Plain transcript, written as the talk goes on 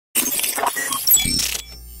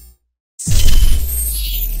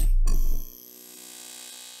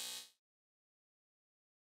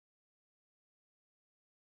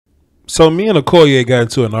So me and Okoye got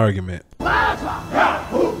into an argument.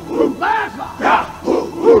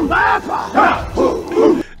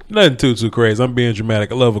 Nothing too crazy. I'm being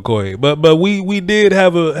dramatic. I love Okoye, but we did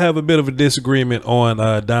have a bit of a disagreement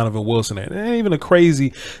on Donovan Wilson. It ain't even a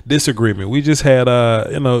crazy disagreement. We just had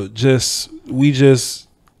we just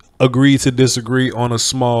agreed to disagree on a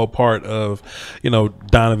small part of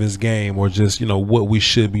Donovan's game, or just what we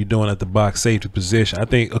should be doing at the box safety position. I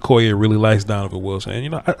think Okoye really likes Donovan Wilson,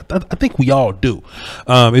 and I think we all do.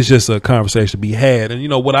 It's just a conversation to be had. And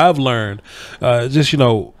what I've learned, just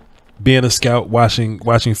being a scout, watching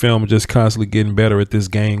film, and just constantly getting better at this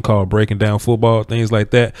game called breaking down football, things like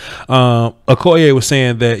that. Okoye was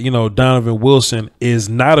saying that Donovan Wilson is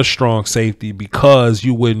not a strong safety because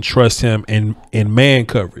you wouldn't trust him in man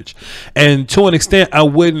coverage, and to an extent, I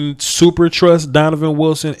wouldn't super trust Donovan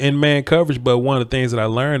Wilson in man coverage. But one of the things that I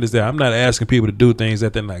learned is that I'm not asking people to do things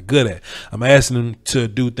that they're not good at. I'm asking them to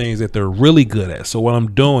do things that they're really good at. So what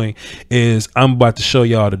I'm doing is I'm about to show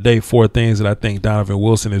y'all today 4 things that I think Donovan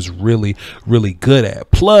Wilson is really good at.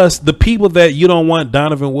 Plus, the people that you don't want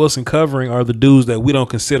Donovan Wilson covering are the dudes that we don't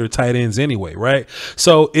consider tight ends anyway, right?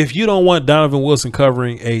 So if you don't want Donovan Wilson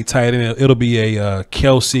covering a tight end, it'll be a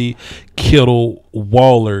Kelsey, Kittle,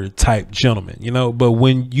 Waller type gentleman, but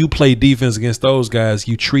when you play defense against those guys,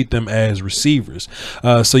 you treat them as receivers.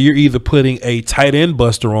 So you're either putting a tight end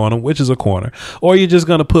buster on them, which is a corner, or you're just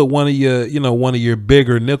going to put one of your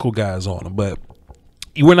bigger nickel guys on them. But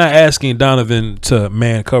we're not asking Donovan to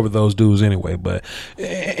man cover those dudes anyway. But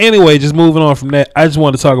anyway, just moving on from that, I just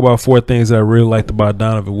want to talk about 4 things that I really liked about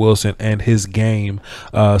Donovan Wilson and his game.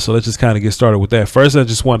 So let's just kind of get started with that. First, I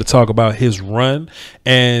just want to talk about his run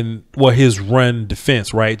and his run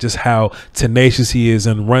defense, right? Just how tenacious he is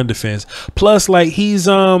in run defense. Plus, like, he's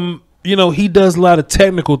he does a lot of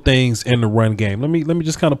technical things in the run game. Let me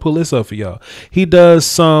just kind of pull this up for y'all. He does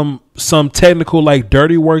some technical, like,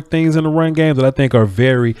 dirty work things in the run game that I think are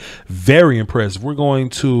very, very impressive. We're going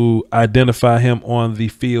to identify him on the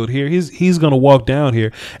field here. He's going to walk down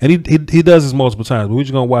here, and he does this multiple times. But we're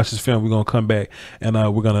just going to watch this film. We're going to come back and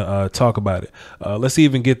we're going to talk about it. Let's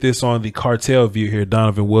even get this on the cartel view here.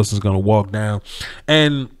 Donovan Wilson's going to walk down,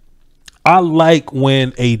 and I like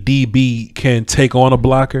when a DB can take on a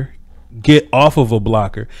blocker, get off of a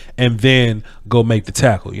blocker, and then go make the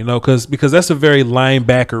tackle, because that's a very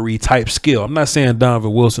linebacker-y type skill. I'm not saying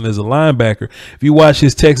Donovan Wilson is a linebacker. If you watch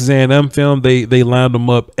his Texas A&M film, they lined him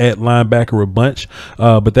up at linebacker a bunch,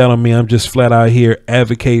 but that don't mean I'm just flat out here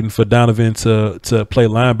advocating for Donovan to play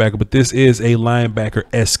linebacker. But this is a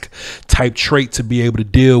linebacker-esque type trait to be able to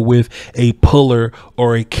deal with a puller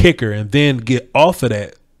or a kicker and then get off of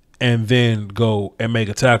that and then go and make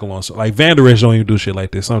a tackle on. So, like, Van Der Esch don't even do shit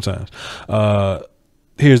like this sometimes.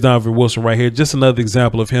 Here's Donovan Wilson right here. Just another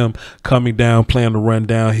example of him coming down, playing the run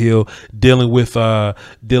downhill, dealing with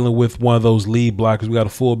one of those lead blockers. We got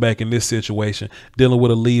a fullback in this situation, dealing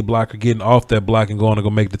with a lead blocker, getting off that block and going to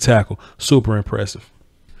go make the tackle. Super impressive.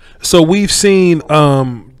 So we've seen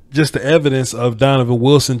just the evidence of Donovan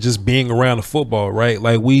Wilson just being around the football, right?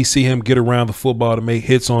 Like, we see him get around the football to make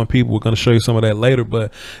hits on people. We're going to show you some of that later,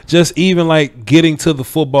 but just even like getting to the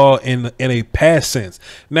football in a pass sense.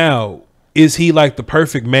 Now, is he like the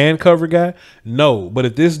perfect man cover guy? No, but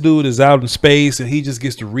if this dude is out in space and he just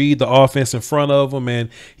gets to read the offense in front of him and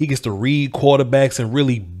he gets to read quarterbacks and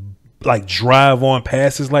really like drive on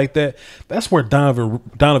passes like that, that's where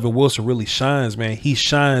Donovan Wilson really shines, man. He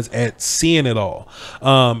shines at seeing it all.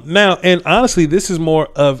 Now, and honestly, this is more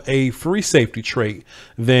of a free safety trait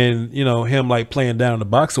than him like playing down in the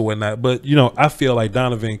box or whatnot. But I feel like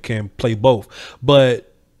Donovan can play both.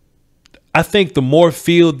 But I think the more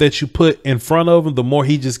field that you put in front of him, the more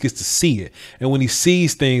he just gets to see it. And when he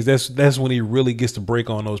sees things, that's when he really gets to break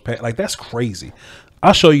on those passes. Like, that's crazy.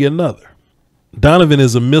 I'll show you another. Donovan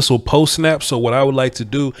is a missile post snap, so what I would like to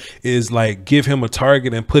do is like give him a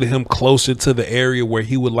target and put him closer to the area where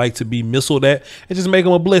he would like to be missiled at, and just make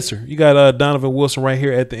him a blitzer. You got Donovan Wilson right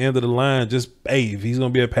here at the end of the line. Just, hey, if he's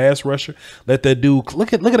gonna be a pass rusher, let that dude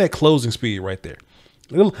look at that closing speed right there.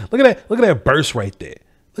 Look at that burst right there.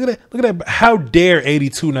 Look at that. How dare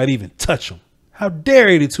 82 not even touch him? How dare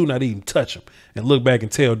 82 not even touch him and look back and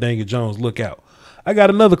tell Daniel Jones, look out. I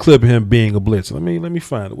got another clip of him being a blitzer. Let me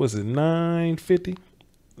find it. What's it? 950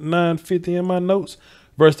 in my notes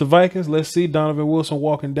versus the Vikings. Let's see Donovan Wilson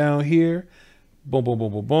walking down here. Boom, boom,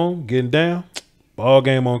 boom, boom, boom. Getting down. Ball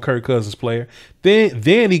game on Kirk Cousins player.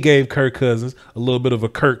 Then he gave Kirk Cousins a little bit of a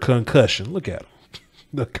Kirk concussion. Look at him.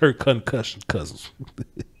 The Kirk concussion Cousins.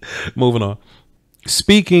 Moving on.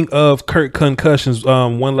 Speaking of Kurt concussions,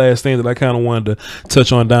 one last thing that I kind of wanted to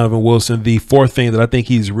touch on Donovan Wilson. The fourth thing that I think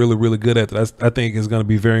he's really, really good at, that I think is going to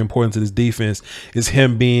be very important to this defense, is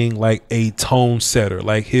him being like a tone setter,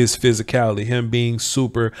 like his physicality, him being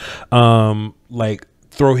super, like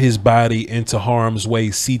throw his body into harm's way,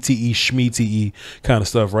 CTE, schmete kind of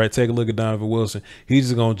stuff, right? Take a look at Donovan Wilson. He's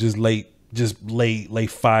just going to lay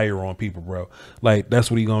fire on people, bro. Like,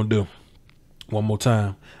 that's what he going to do. One more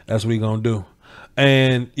time. That's what he going to do.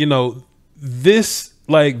 And, you know, this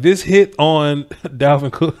hit on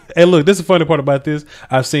Dalvin Cook. And look, this is the funny part about this.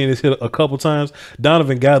 I've seen this hit a couple times.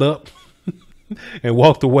 Donovan got up and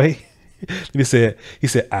walked away. He said,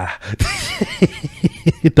 ah.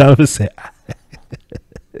 Donovan said, ah.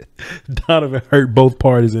 Donovan hurt both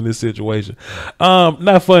parties in this situation.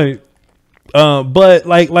 Not funny. But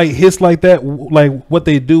like hits like that, like what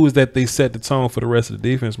they do is that they set the tone for the rest of the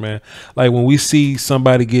defense, man. Like when we see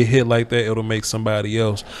somebody get hit like that, it'll make somebody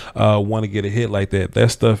else want to get a hit like that.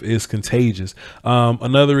 That stuff is contagious.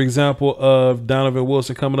 Another example of Donovan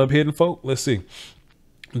Wilson coming up hitting folk. Let's see.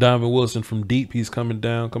 Donovan Wilson from deep. He's coming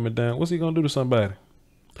down. What's he gonna do to somebody?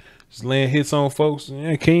 Just laying hits on folks.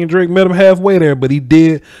 Yeah, King Drake met him halfway there, but he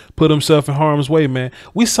did put himself in harm's way, man.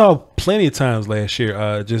 We saw plenty of times last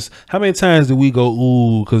year. Just how many times did we go,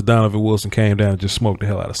 ooh, because Donovan Wilson came down and just smoked the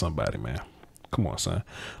hell out of somebody, man? Come on, son.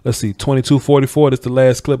 Let's see. 22-44. That's the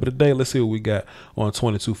last clip of the day. Let's see what we got on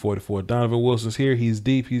 22-44. Donovan Wilson's here. He's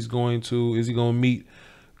deep. Is he going to meet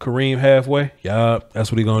Kareem halfway? Yeah, that's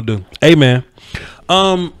what he's going to do. Hey, man.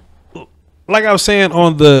 Like I was saying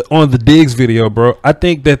on the Diggs video, bro, I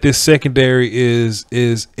think that this secondary is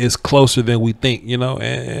closer than we think, you know,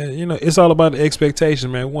 and you know, it's all about the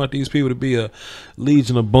expectation, man. We want these people to be a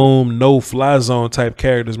Legion of Boom, no fly zone type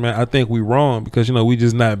characters, man. I think we wrong because, you know, we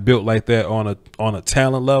just not built like that on a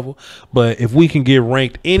talent level. But if we can get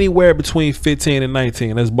ranked anywhere between 15 and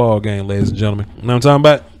 19, that's ball game, ladies and gentlemen. You know what I'm talking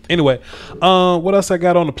about? Anyway, what else I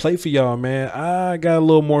got on the plate for y'all, man? I got a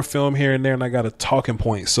little more film here and there, and I got a talking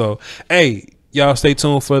point. So, hey, y'all stay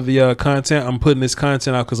tuned for the content. I'm putting this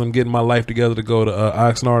content out because I'm getting my life together to go to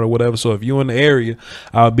Oxnard or whatever. So if you're in the area,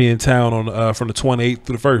 I'll be in town on from the 28th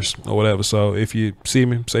to the 1st or whatever. So if you see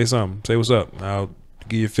me, say something. Say what's up. I'll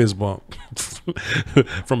give you a fist bump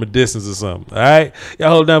from a distance or something. All right? Y'all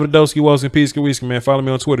hold down for the Doski Walls and Peace, man. Follow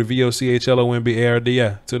me on Twitter,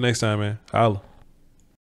 VOCHLOMBARDI. Till next time, man. Holla.